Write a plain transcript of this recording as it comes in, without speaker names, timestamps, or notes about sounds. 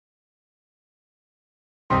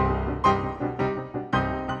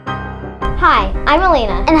Hi, I'm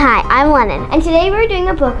Elena. And hi, I'm Lennon. And today we're doing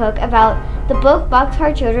a book hook about the book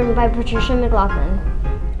Boxcar Children by Patricia McLaughlin.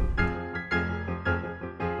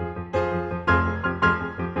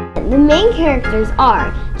 The main characters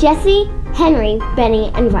are Jessie, Henry,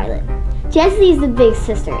 Benny, and Violet. Jessie is the big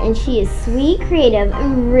sister, and she is sweet, creative,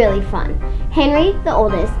 and really fun. Henry, the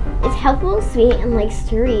oldest, is helpful, sweet, and likes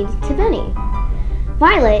to read to Benny.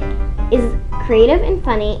 Violet is creative and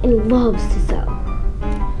funny and loves to sew.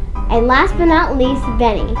 And last but not least,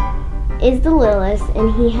 Benny is the littlest,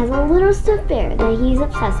 and he has a little stuffed bear that he's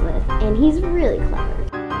obsessed with, and he's really clever.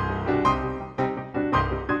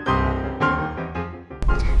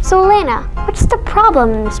 So Elena, what's the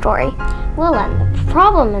problem in the story? Well then, the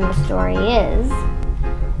problem in the story is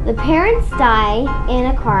the parents die in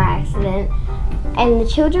a car accident, and the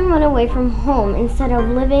children run away from home instead of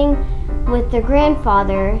living with their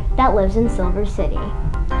grandfather that lives in Silver City.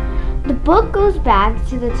 The book goes back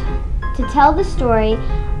to tell the story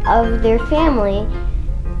of their family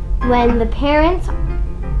when the parents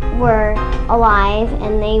were alive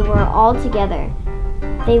and they were all together.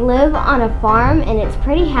 They live on a farm and it's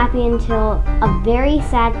pretty happy until a very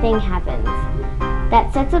sad thing happens.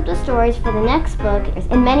 That sets up the stories for the next book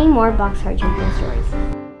and many more Boxcar Children stories.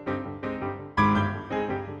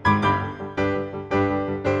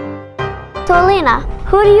 So Elena,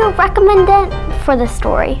 who do you recommend it for the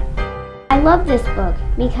story? I love this book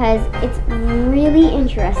because it's really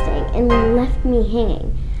interesting and left me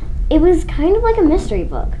hanging. It was kind of like a mystery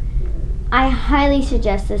book. I highly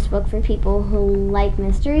suggest this book for people who like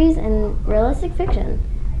mysteries and realistic fiction.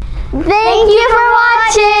 Thank you for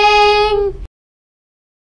watching!